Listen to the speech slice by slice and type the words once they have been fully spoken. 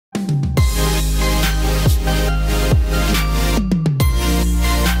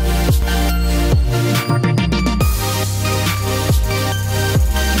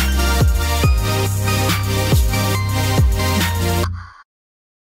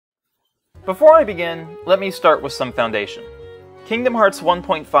Before I begin, let me start with some foundation. Kingdom Hearts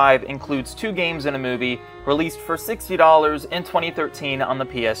 1.5 includes 2 games and a movie released for $60 in 2013 on the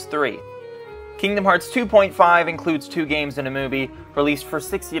PS3. Kingdom Hearts 2.5 includes 2 games and a movie released for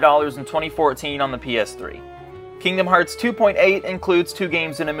 $60 in 2014 on the PS3. Kingdom Hearts 2.8 includes 2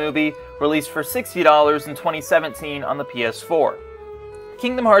 games and a movie released for $60 in 2017 on the PS4.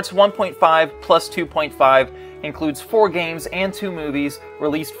 Kingdom Hearts 1.5 plus 2.5 includes 4 games and 2 movies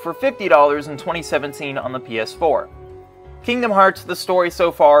released for $50 in 2017 on the PS4. Kingdom Hearts The Story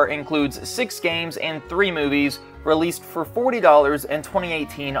So Far includes 6 games and 3 movies released for $40 in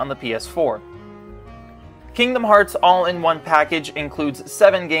 2018 on the PS4. Kingdom Hearts All-in-One Package includes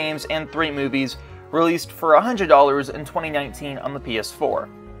 7 games and 3 movies released for $100 in 2019 on the PS4.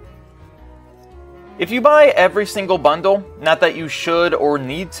 If you buy every single bundle, not that you should or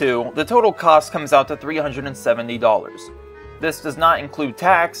need to, the total cost comes out to $370. This does not include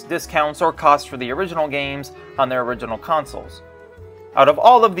tax, discounts, or costs for the original games on their original consoles. Out of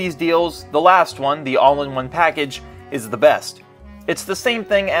all of these deals, the last one, the all-in-one package, is the best. It's the same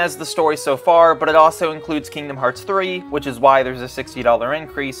thing as The Story So Far, but it also includes Kingdom Hearts 3, which is why there's a $60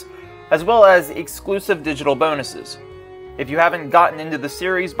 increase, as well as exclusive digital bonuses. If you haven't gotten into the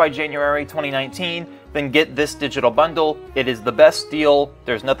series by January 2019, then get this digital bundle. It is the best deal.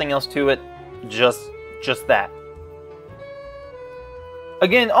 There's nothing else to it. Just that.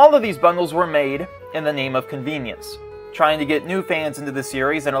 Again, all of these bundles were made in the name of convenience, trying to get new fans into the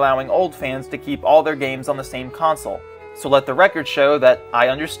series and allowing old fans to keep all their games on the same console. So let the record show that I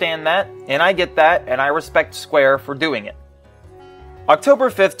understand that, and I get that, and I respect Square for doing it. October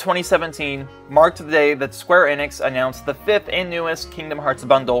 5th, 2017 marked the day that Square Enix announced the 5th and newest Kingdom Hearts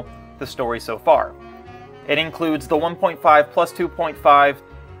bundle, The Story So Far. It includes the 1.5 plus 2.5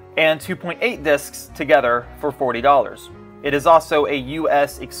 and 2.8 discs together for $40. It is also a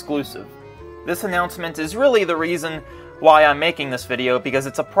US exclusive. This announcement is really the reason why I'm making this video, because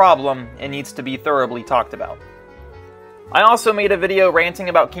it's a problem and needs to be thoroughly talked about. I also made a video ranting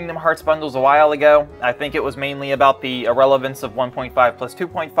about Kingdom Hearts bundles a while ago. I think it was mainly about the irrelevance of 1.5 plus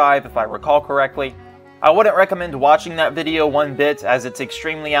 2.5, if I recall correctly. I wouldn't recommend watching that video one bit, as it's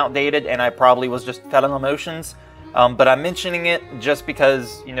extremely outdated and I probably was just fed on emotions. But I'm mentioning it just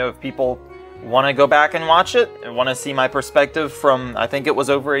because, you know, if people want to go back and watch it and want to see my perspective from, I think it was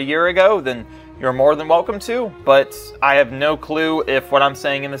over a year ago, then you're more than welcome to. But I have no clue if what I'm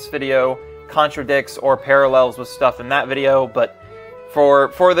saying in this video contradicts or parallels with stuff in that video, but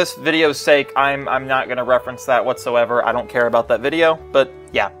for this video's sake, I'm not going to reference that whatsoever. I don't care about that video, but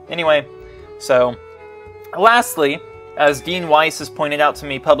yeah. Anyway, so lastly, as Dean Weiss has pointed out to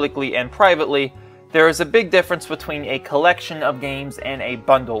me publicly and privately, there is a big difference between a collection of games and a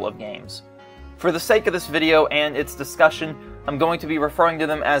bundle of games. For the sake of this video and its discussion, I'm going to be referring to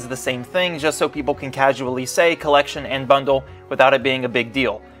them as the same thing, just so people can casually say collection and bundle without it being a big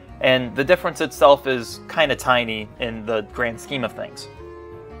deal. And the difference itself is kind of tiny in the grand scheme of things.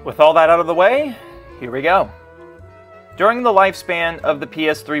 With all that out of the way, here we go. During the lifespan of the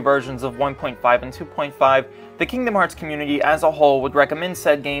PS3 versions of 1.5 and 2.5, the Kingdom Hearts community as a whole would recommend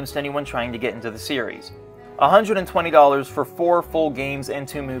said games to anyone trying to get into the series. $120 for 4 full games and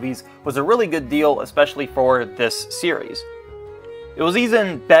 2 movies was a really good deal, especially for this series. It was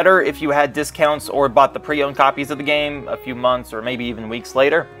even better if you had discounts or bought the pre-owned copies of the game a few months or maybe even weeks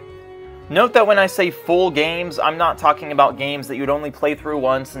later. Note that when I say full games, I'm not talking about games that you'd only play through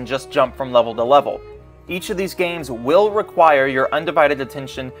once and just jump from level to level. Each of these games will require your undivided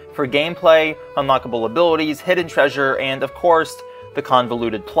attention for gameplay, unlockable abilities, hidden treasure, and of course, the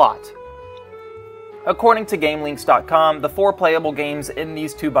convoluted plot. According to GameLinks.com, the 4 playable games in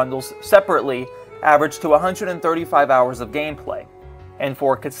these 2 bundles separately average to 135 hours of gameplay. And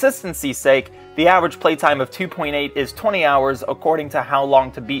for consistency's sake, the average playtime of 2.8 is 20 hours according to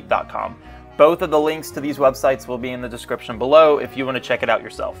HowLongToBeat.com. Both of the links to these websites will be in the description below if you want to check it out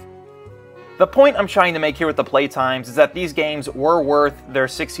yourself. The point I'm trying to make here with the playtimes is that these games were worth their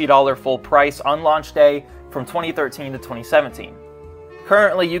 $60 full price on launch day from 2013 to 2017.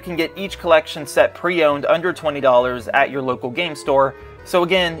 Currently, you can get each collection set pre-owned under $20 at your local game store, so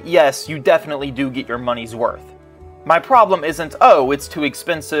again, yes, you definitely do get your money's worth. My problem isn't, oh, it's too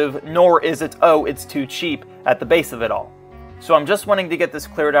expensive, nor is it, oh, it's too cheap at the base of it all. So I'm just wanting to get this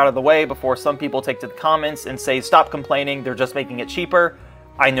cleared out of the way before some people take to the comments and say, stop complaining, they're just making it cheaper.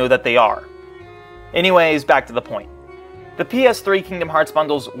 I know that they are. Anyways, back to the point. The PS3 Kingdom Hearts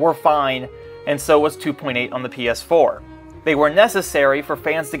bundles were fine, and so was 2.8 on the PS4. They were necessary for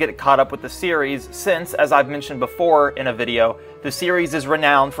fans to get caught up with the series since, as I've mentioned before in a video, the series is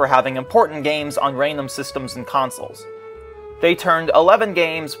renowned for having important games on random systems and consoles. They turned 11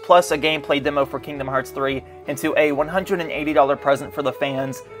 games plus a gameplay demo for Kingdom Hearts 3 into a $180 present for the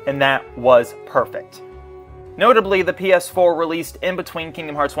fans, and that was perfect. Notably, the PS4 released in between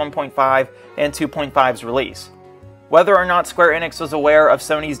Kingdom Hearts 1.5 and 2.5's release. Whether or not Square Enix was aware of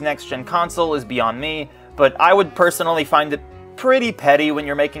Sony's next-gen console is beyond me, but I would personally find it pretty petty when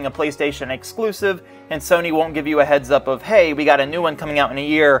you're making a PlayStation exclusive and Sony won't give you a heads up of, hey, we got a new one coming out in a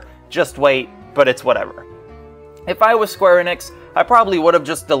year, just wait, but it's whatever. If I was Square Enix, I probably would have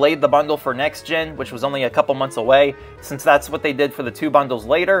just delayed the bundle for next gen, which was only a couple months away, since that's what they did for the 2 bundles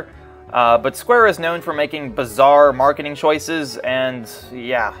later. But Square is known for making bizarre marketing choices, and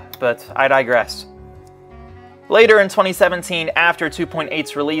yeah, but I digress. Later in 2017, after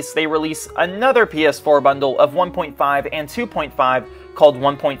 2.8's release, they released another PS4 bundle of 1.5 and 2.5 called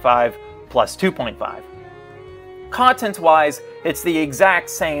 1.5 plus 2.5. Content-wise, it's the exact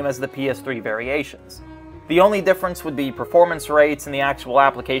same as the PS3 variations. The only difference would be performance rates and the actual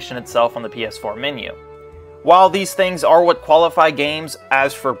application itself on the PS4 menu. While these things are what qualify games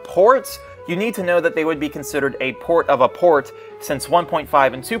as for ports, you need to know that they would be considered a port of a port, since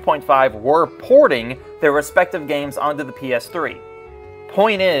 1.5 and 2.5 were porting their respective games onto the PS3.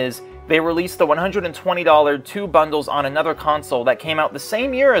 Point is, they released the $120 2 bundles on another console that came out the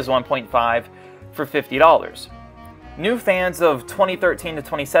same year as 1.5 for $50. New fans of 2013 to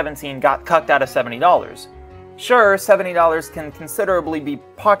 2017 got cucked out of $70. Sure, $70 can considerably be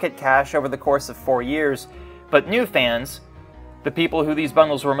pocket cash over the course of 4 years, but new fans, the people who these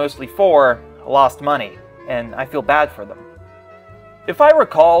bundles were mostly for, lost money, and I feel bad for them. If I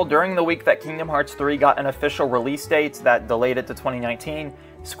recall, during the week that Kingdom Hearts 3 got an official release date that delayed it to 2019,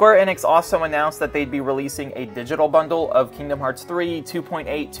 Square Enix also announced that they'd be releasing a digital bundle of Kingdom Hearts 3,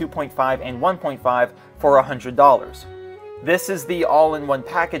 2.8, 2.5, and 1.5 for $100. This is the all-in-one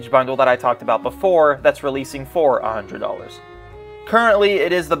package bundle that I talked about before that's releasing for $100. Currently,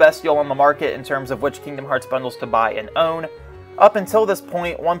 it is the best deal on the market in terms of which Kingdom Hearts bundles to buy and own. Up until this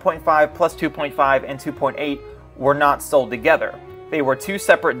point, 1.5 plus 2.5 and 2.8 were not sold together. They were 2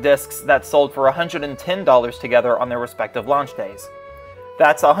 separate discs that sold for $110 together on their respective launch days.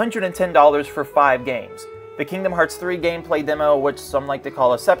 That's $110 for 5 games. The Kingdom Hearts 3 gameplay demo, which some like to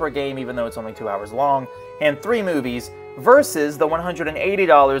call a separate game even though it's only 2 hours long, and 3 movies, versus the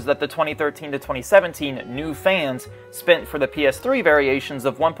 $180 that the 2013 to 2017 new fans spent for the PS3 variations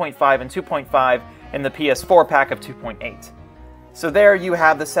of 1.5 and 2.5 and the PS4 pack of 2.8. So there you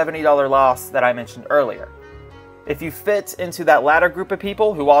have the $70 loss that I mentioned earlier. If you fit into that latter group of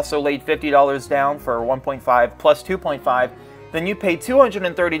people who also laid $50 down for 1.5 plus 2.5, then you paid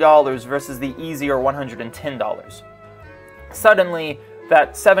 $230 versus the easier $110. Suddenly,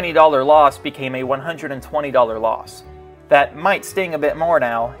 that $70 loss became a $120 loss. That might sting a bit more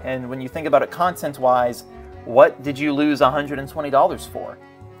now, and when you think about it content-wise, what did you lose $120 for?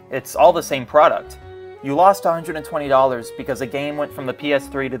 It's all the same product. You lost $120 because a game went from the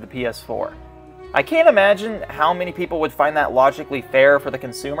PS3 to the PS4. I can't imagine how many people would find that logically fair for the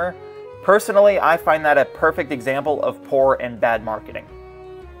consumer. Personally, I find that a perfect example of poor and bad marketing.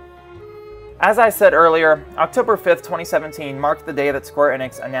 As I said earlier, October 5th, 2017 marked the day that Square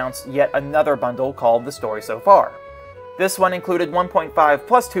Enix announced yet another bundle called The Story So Far. This one included 1.5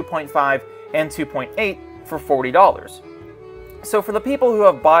 plus 2.5 and 2.8 for $40. So for the people who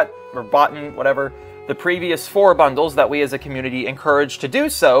have bought the previous 4 bundles that we as a community encouraged to do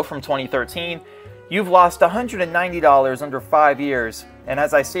so from 2013, you've lost $190 under 5 years, and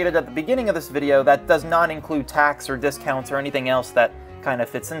as I stated at the beginning of this video, that does not include tax or discounts or anything else that kind of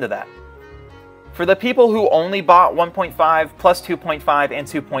fits into that. For the people who only bought 1.5 plus 2.5 and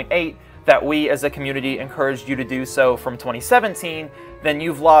 2.8 that we as a community encouraged you to do so from 2017, then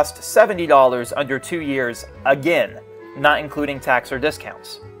you've lost $70 under 2 years again, not including tax or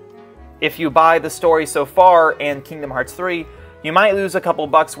discounts. If you buy The Story So Far and Kingdom Hearts 3, you might lose a couple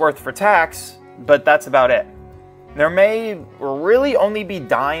bucks worth for tax, but that's about it. There may really only be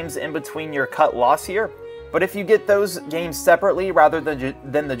dimes in between your cut loss here, but if you get those games separately rather than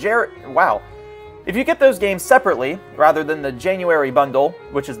If you get those games separately, rather than the January bundle,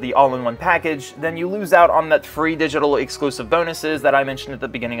 which is the all-in-one package, then you lose out on that free digital exclusive bonuses that I mentioned at the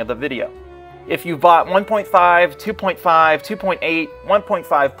beginning of the video. If you bought 1.5, 2.5, 2.8,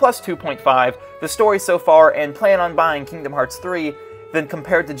 1.5 plus 2.5, The Story So Far, and plan on buying Kingdom Hearts 3, then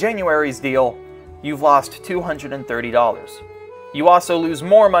compared to January's deal, you've lost $230. You also lose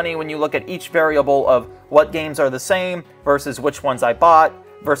more money when you look at each variable of what games are the same versus which ones I bought,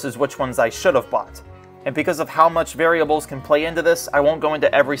 versus which ones I should have bought. And because of how much variables can play into this, I won't go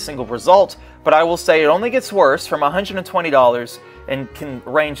into every single result, but I will say it only gets worse from $120 and can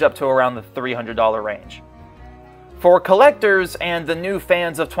range up to around the $300 range. For collectors and the new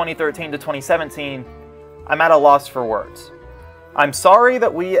fans of 2013 to 2017, I'm at a loss for words. I'm sorry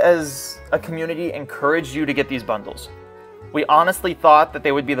that we as a community encouraged you to get these bundles. We honestly thought that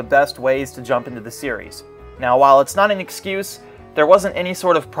they would be the best ways to jump into the series. Now, while it's not an excuse, there wasn't any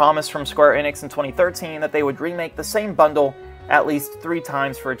sort of promise from Square Enix in 2013 that they would remake the same bundle at least 3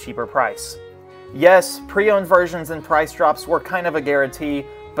 times for a cheaper price. Yes, pre-owned versions and price drops were kind of a guarantee,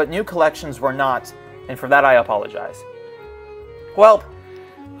 but new collections were not, and for that I apologize. Well,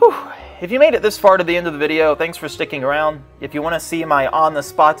 whew, if you made it this far to the end of the video, thanks for sticking around. If you want to see my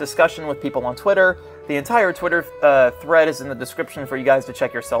on-the-spot discussion with people on Twitter, the entire Twitter thread is in the description for you guys to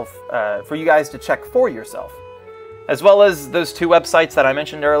check for yourself. As well as those 2 websites that I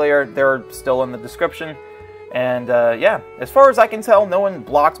mentioned earlier, they're still in the description. And yeah, as far as I can tell, no one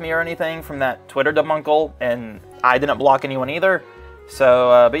blocked me or anything from that Twitter debunkle, and I didn't block anyone either.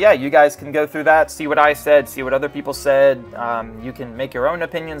 So, but yeah, you guys can go through that, see what I said, see what other people said. You can make your own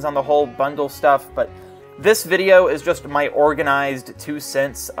opinions on the whole bundle stuff, but this video is just my organized 2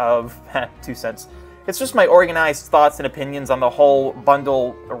 cents of... 2 cents. It's just my organized thoughts and opinions on the whole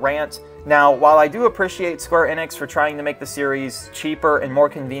bundle rant. Now, while I do appreciate Square Enix for trying to make the series cheaper and more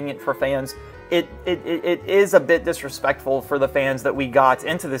convenient for fans, it is a bit disrespectful for the fans that we got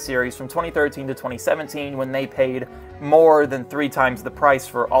into the series from 2013 to 2017 when they paid more than 3 times the price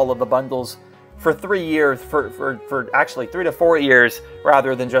for all of the bundles for 3 years, for actually 3 to 4 years,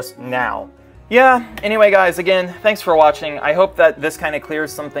 rather than just now. Yeah, anyway guys, again, thanks for watching. I hope that this kind of clears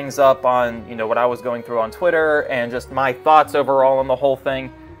some things up on, you know, what I was going through on Twitter and just my thoughts overall on the whole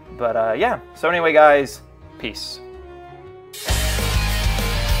thing. But yeah, so anyway guys, peace.